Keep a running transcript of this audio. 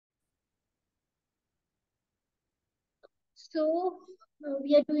So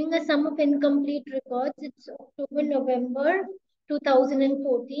we are doing a sum of incomplete records. It's October, November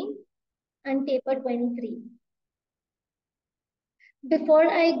 2014 and paper 23. Before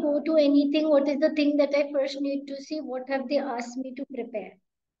I go to anything, what is the thing that I first need to see? What have they asked me to prepare?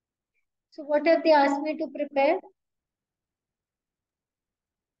 So what have they asked me to prepare?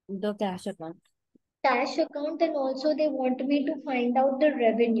 The cash account. Cash account, and also they want me to find out the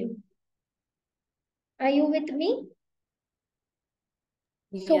revenue. Are you with me?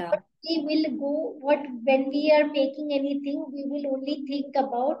 So Yeah. what we will go, what when we are making anything, we will only think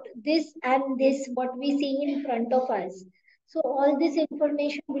about this and this, what we see in front of us. So all this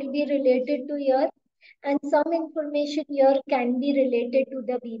information will be related to here, and some information here can be related to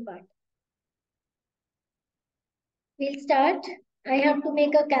the B part. We'll start. I have to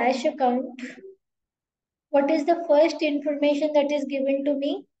make a cash account. What is the first information that is given to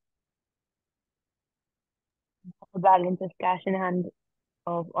me? The balance is cash in hand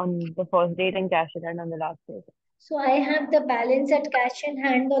on the first date and cash in hand on the last date. So I have the balance at cash in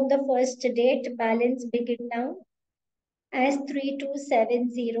hand on the first date. Balance begin now as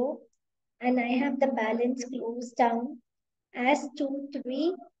 3270, and I have the balance closed down as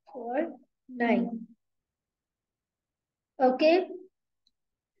 2349. Okay.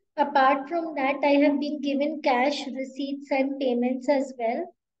 Apart from that, I have been given cash receipts and payments as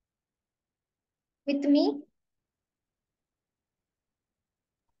well with me.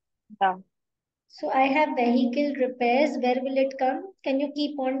 Yeah. So I have vehicle repairs. Where will it come? Can you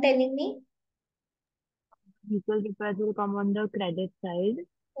keep on telling me? Vehicle repairs will come on the credit side.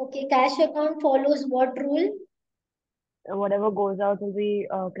 Okay, cash account follows what rule? Whatever goes out will be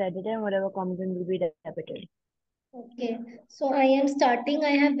credited and whatever comes in will be debited. Okay, so I am starting.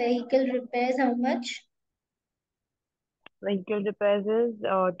 I have vehicle repairs. How much? Vehicle repairs is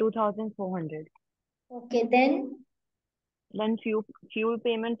 2,400. Okay, then. Then fuel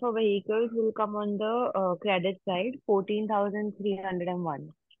payment for vehicles will come on the credit side, 14,301.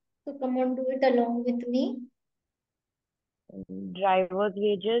 So come on, do it along with me. Driver's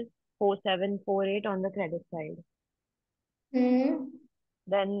wages, 4,748 on the credit side. Hmm.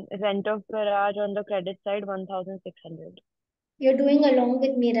 Then rent of garage on the credit side, 1,600. You're doing along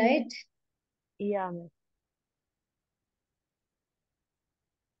with me, right? Yeah, miss.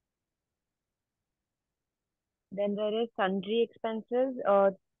 Then there is sundry expenses,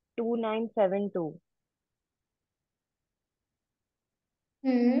 2,972.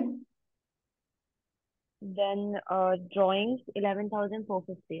 Hmm. Then drawings,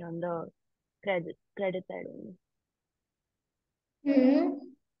 11,450 on the credit side only. Hmm.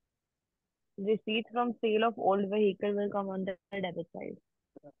 Receipts from sale of old vehicle will come on the debit side.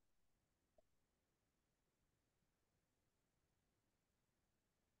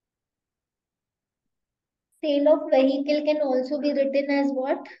 Sale of vehicle can also be written as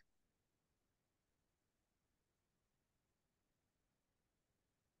what?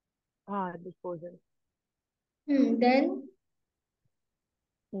 Disposal. Then.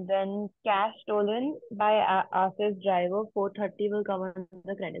 Then cash stolen by Asif driver, 430 will come on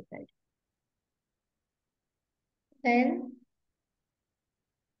the credit side. Then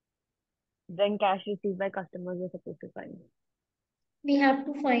Then cash received by customers are supposed to find. we have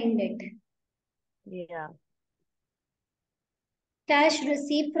to find it. Yeah. Cash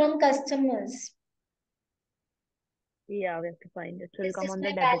received from customers. Yeah, we have to find it. So it'll This come is on the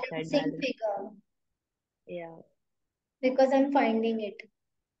my debit side balancing balance. figure Yeah. because I'm finding it.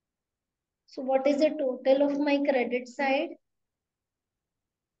 So what is the total of my credit side?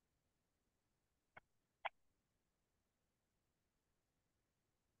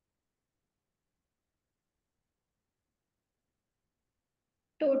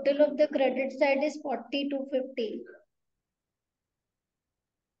 Total of the credit side is 40,250.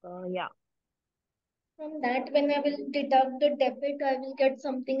 Yeah. From that, when I will deduct the debit, I will get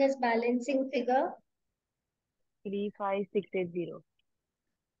something as balancing figure. 35680.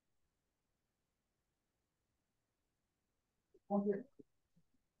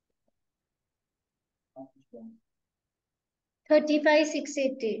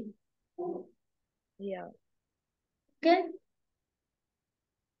 35,680. Yeah. Okay.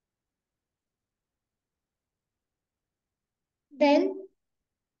 Then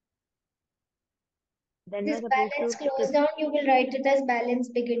Then this we're supposed balance to close down, you will write it as balance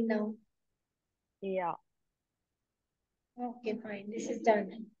begin now. yeah. Okay, fine. This is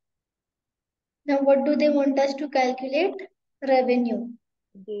done. Now, what do they want us to calculate? Revenue.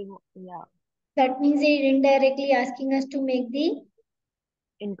 Yeah. That means they're indirectly asking us to make the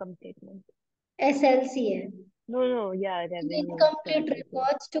Income statement. SLCL. No, no, yeah, In revenue. incomplete Sorry.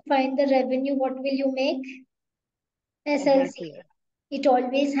 records to find the revenue, what will you make? SLC. Exactly. It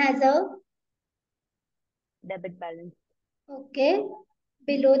always has a, Debit balance. okay.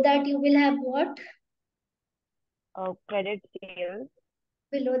 Below that you will have what? Credit sales.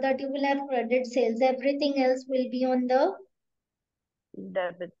 Below that you will have credit sales. Everything else will be on the,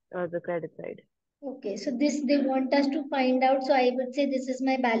 Debit, the credit side. okay. So this they want us to find out. So I would say this is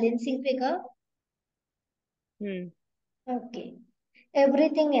my balancing figure. Hmm. Okay.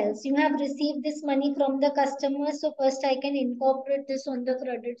 Everything else. You have received this money from the customer. So first I can incorporate this on the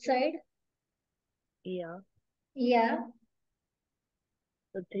credit side. Yeah. Yeah.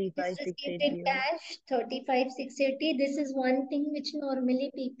 So three This five six received eight in zero. cash, 35,680. This is one thing which normally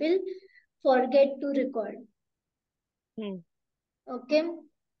people forget to record. Hmm. Okay.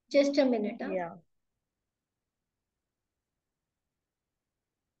 Just a minute. Huh? Yeah.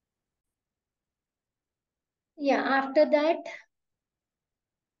 Yeah. After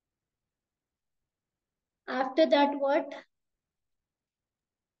that, what?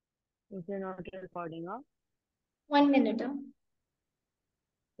 If you're not recording, huh? 1 minute. Huh?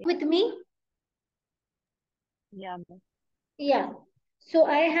 With me? Yeah. Ma'am. Yeah. So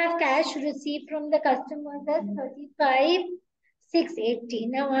I have cash received from the customers as 35,680.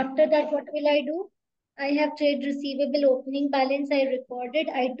 Now after that, what will I do? I have trade receivable opening balance I recorded.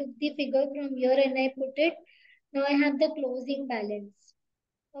 I took the figure from here and I put it. Now I have the closing balance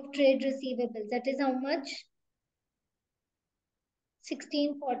of trade receivables. That is how much? Two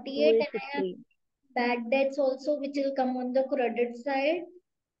 1648. eight And six I have three. bad debts also, which will come on the credit side.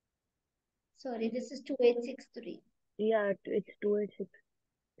 Sorry, this is 2863. Yeah, it's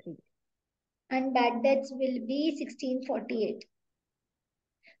 2863. And bad debts will be 1648.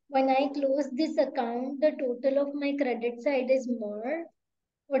 When I close this account, the total of my credit side is more.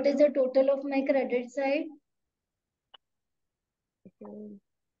 What is the total of my credit side? So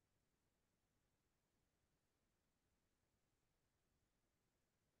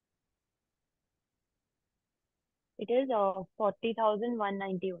it is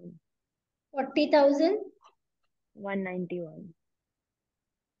 40,191. 40,000. 191.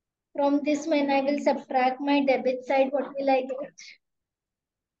 From this, when I will subtract my debit side, what will I get?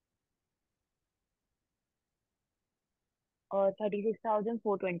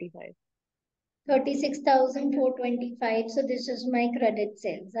 36,425. 36,425. So this is my credit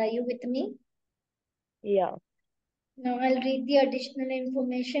sales. Are you with me? Yeah. Now I'll read the additional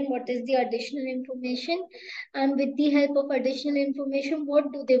information. What is the additional information? And with the help of additional information,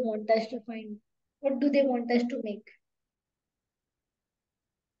 what do they want us to find? What do they want us to make?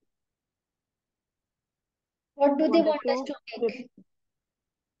 What do they Wanted want us to to pre- make?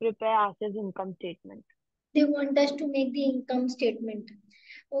 prepare Asif's income statement. They want us to make the income statement.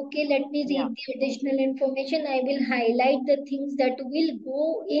 Okay, let me Yeah. read the additional information. I will highlight the things that will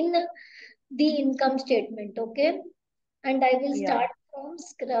go in the income statement. Okay, and I will Yeah.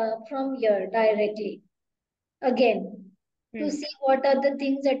 start from here directly again to Hmm. see what are the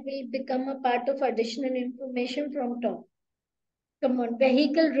things that will become a part of additional information from top. Come on,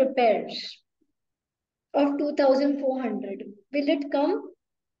 vehicle repairs of 2,400. Will it come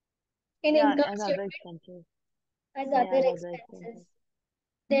in Yeah, income as other statement expenses. as Yeah, other as other expenses? expenses.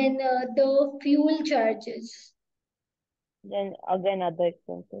 Then the fuel charges, Then again other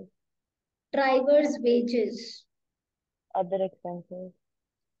expenses. driver's wages. Other expenses.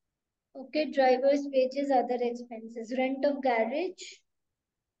 Okay, driver's wages, other expenses, rent of garage.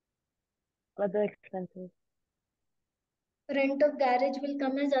 Other expenses. Rent of garage will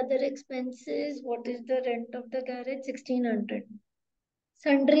come as other expenses. What is the rent of the garage? 1,600.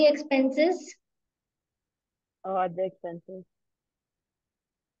 Sundry expenses, Other expenses.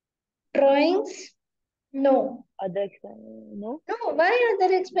 drawings. No. Other expenses. No? No, why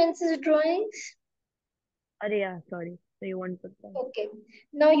other expenses drawings? Yeah, sorry. So you want to put them. Okay.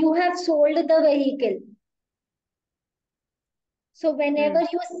 Now you have sold the vehicle. So Hmm. whenever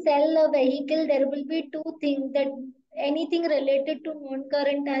you sell a vehicle, there will be two things that anything related to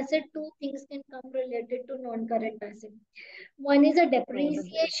non-current asset, two things can come related to non-current asset. One is a So the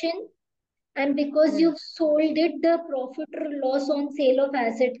depreciation, and because hmm. you've sold it, the profit or loss on sale of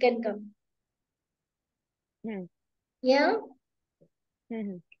asset can come. Hmm. Yeah,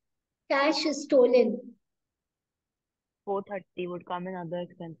 Hmm. cash is stolen 430 would come in other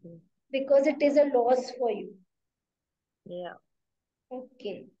expenses. because it is a loss for you. Yeah.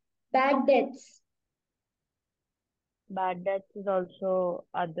 Okay. Bad debts. Bad debts is also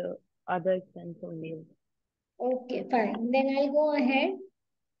other expense only. Okay, fine. Then I'll go ahead.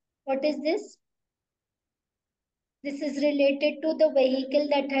 What is this? This is related to the vehicle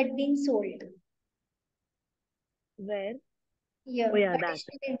that had been sold. Where? Yeah, Oh yeah, that.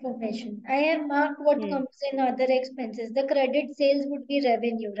 additional information. I have marked what Hmm. comes in other expenses. The credit sales would be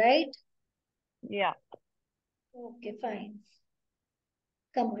revenue, right? Yeah. Okay, fine.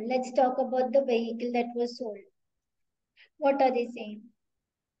 Come on, let's talk about the vehicle that was sold. What are they saying?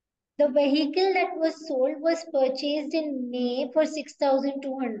 The vehicle that was sold was purchased in May for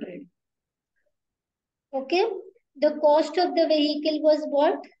 6,200. Okay? The cost of the vehicle was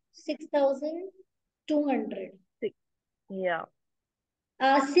what? 6,200. Six. Yeah.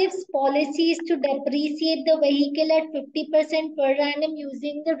 Asif's policy is to depreciate the vehicle at 50% per annum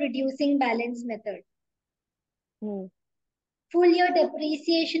using the reducing balance method. Hmm. Full year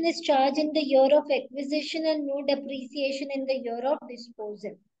depreciation is charged in the year of acquisition and no depreciation in the year of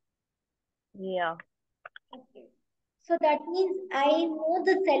disposal. Yeah. Okay. So that means I know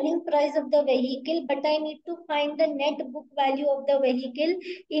the selling price of the vehicle, but I need to find the net book value of the vehicle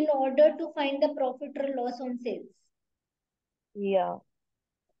in order to find the profit or loss on sales. Yeah.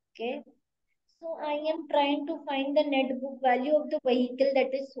 Okay. So I am trying to find the net book value of the vehicle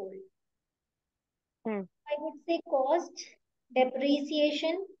that is sold. Hmm. I would say cost,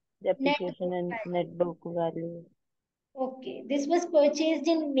 depreciation, net Depreciation book and value. net book value. Okay. This was purchased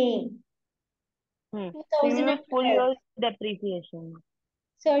in May Hmm. So you use full 2012. year's depreciation.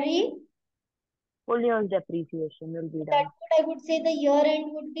 Sorry. Full year's depreciation will be That done. would, I would say, the year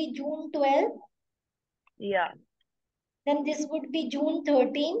end would be June 12. Yeah. Then this would be June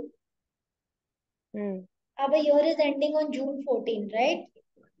 13. Hmm. Our year is ending on June 14, right?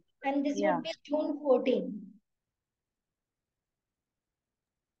 And this Yeah. would be June 14.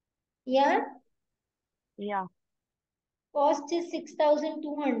 Yeah? Yeah. Cost is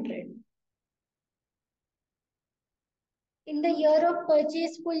 6,200. In the year of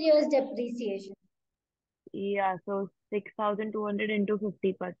purchase, full year's depreciation. Yeah. So 6,200 into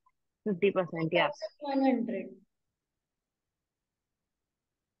 50%. Yeah. 3,100.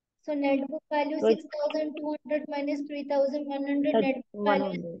 So net book value So 6,200 minus 3,100. Net book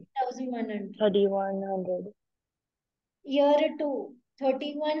value is 100. 3,100. 3,100. Year 2,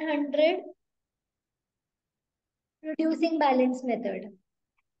 3,100. Reducing balance method.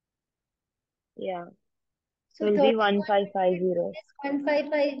 Yeah. So So it'll be 3,100 1550. minus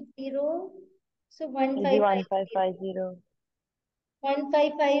 1,550. So It'll be 1,550. 1550.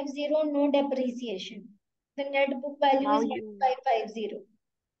 1,550, no depreciation. The net book value Now is you, 1,550.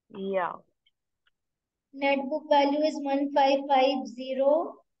 yeah. Net book value is 1,550.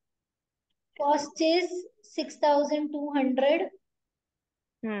 Cost is 6,200.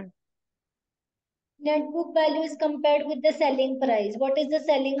 Hmm. Net book value is compared with the selling price. What is the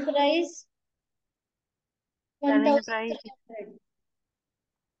selling price? Selling price.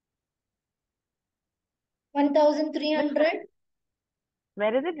 1,300. Which 1,300.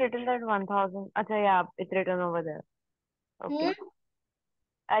 Where is it written that 1,000? Acha, yeah, it's written over there. Hmm? Okay.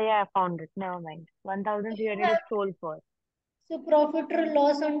 Ah, yeah, I found it. Never mind. So you 1,300 is have sold for. so profit or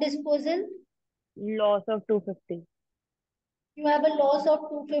loss on disposal. Loss of 250. You have a loss of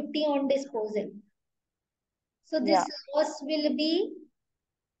 250 on disposal. So Yeah. this loss will be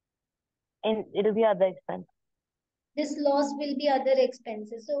And it'll be other expense. other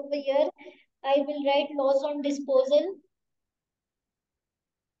expenses. So over here, I will write loss on disposal.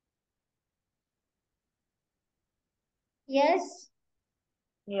 Yes,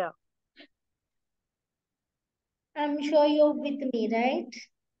 Yeah. I'm sure you're with me, right?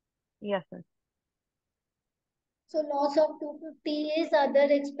 Yes, sir. So loss of 250 is other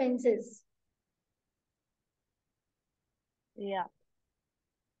expenses. Yeah.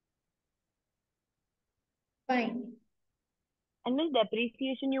 Fine. And with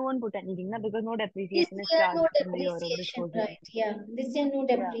depreciation, you won't put anything, na? Because no This depreciation is year charged no in the year of depreciation, disposal. right? Yeah, this year no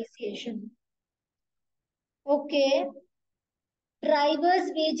Yeah. depreciation. Okay.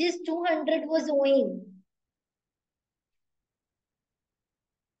 Driver's wages 200 was owing.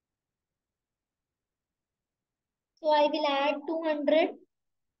 So I will add 200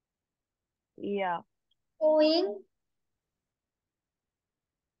 Yeah. owing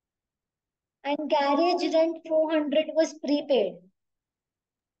and garage rent 400 was prepaid.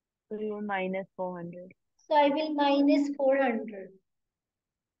 So you minus 400. So I will minus 400,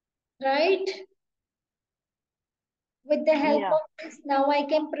 right? With the help Yeah. of this, now I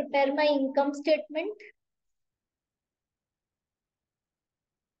can prepare my income statement.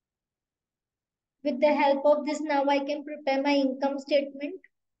 With the help of this, now I can prepare my income statement.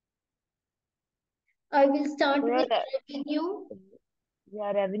 I will start So with your revenue,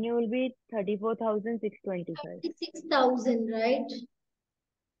 yeah, revenue will be 34,625. 36,000, right?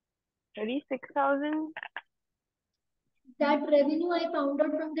 36,000? That revenue I found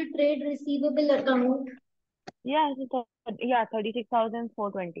out from the trade receivable account. Yeah, so Yeah,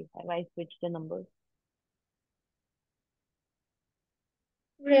 36,425. I switched the numbers.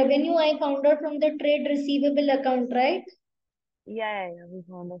 Revenue I found out from the trade receivable account, right? Yeah. We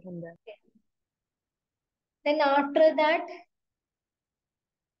found it from there. Then after that,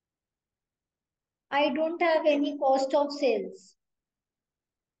 I don't have any cost of sales,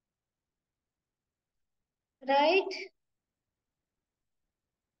 right?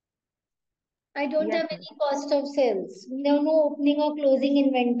 I don't Yes, have yes. any cost of sales. No opening or closing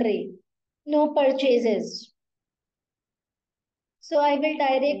inventory. No purchases. So I will Yeah.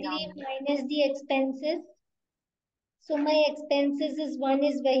 directly minus the expenses. So my expenses is one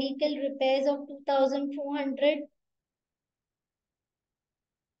is vehicle repairs of 2,400,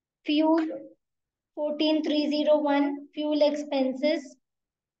 fuel 14,301, fuel expenses,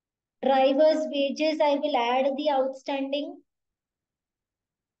 driver's wages. I will add the outstanding.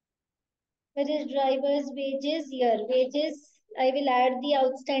 Where is driver's wages? Here, wages. I will add the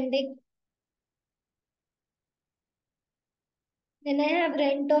outstanding. Then I have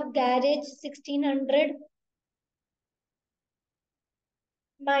rent of garage 1,600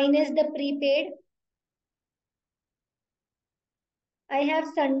 minus the prepaid. I have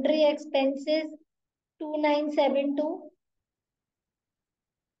sundry expenses 2,972.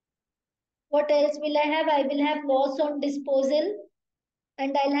 What else will I have? I will have loss on disposal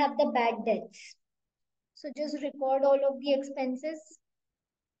and I'll have the bad debts. So just record all of the expenses.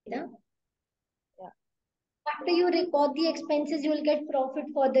 Yeah. Yeah. After you record the expenses, you will get profit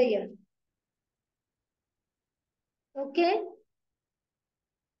for the year. Okay.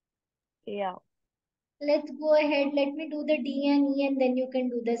 Yeah. Let's go ahead. Let me do the D and E and then you can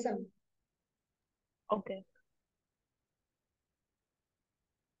do the sum. Okay.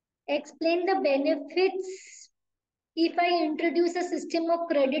 Explain the benefits if I introduce a system of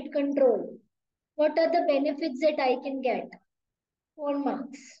credit control. What are the benefits that I can get? 4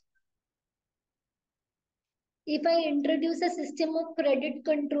 marks. If I introduce a system of credit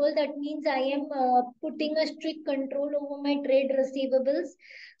control, that means I am putting a strict control over my trade receivables.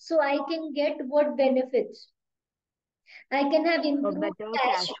 So I can get what benefits? I can have A improved better cash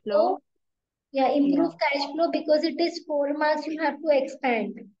cash flow. flow. Yeah, improve Yeah. cash flow because it is 4 marks, you have to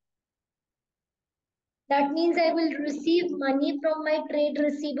expand. That means I will receive money from my trade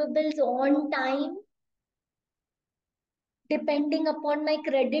receivables on time, depending upon my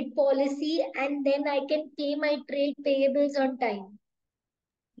credit policy, and then I can pay my trade payables on time.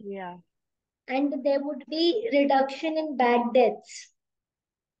 Yeah. And there would be reduction in bad debts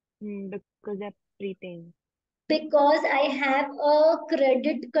Because they're prepaying. because I have a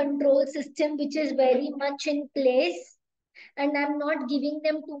credit control system which is very much in place and I'm not giving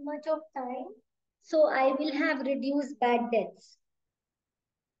them too much of time. So I will have reduced bad debts.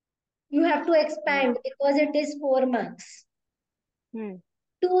 You have to Yeah. expand because it is 4 marks. Hmm.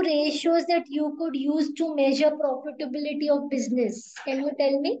 Two ratios that you could use to measure profitability of business. Can you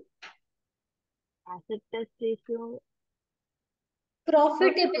tell me? Asset test ratio. No, no,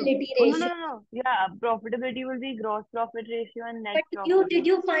 Profitability oh, no, no, ratio. no, no. Yeah, profitability will be gross profit ratio and net But you profit did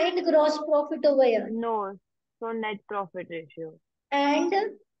you ratio. find gross profit over here? No, so net profit ratio. And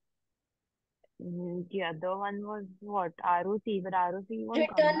The other one was what? ROC, but ROC won't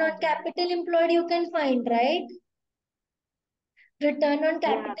come return now. on capital employed you can find, right? Return on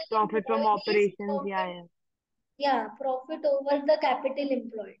Yeah, capital profit from employed is operations. profit. Yeah, Yeah, profit over the capital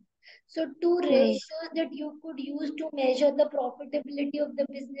employed. So two yeah. ratios that you could use to measure the profitability of the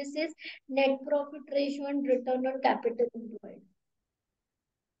business is net profit ratio and return on capital employed.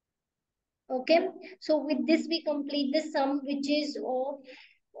 Okay, so with this we complete the sum which is of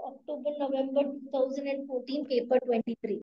October, November 2014, paper 23.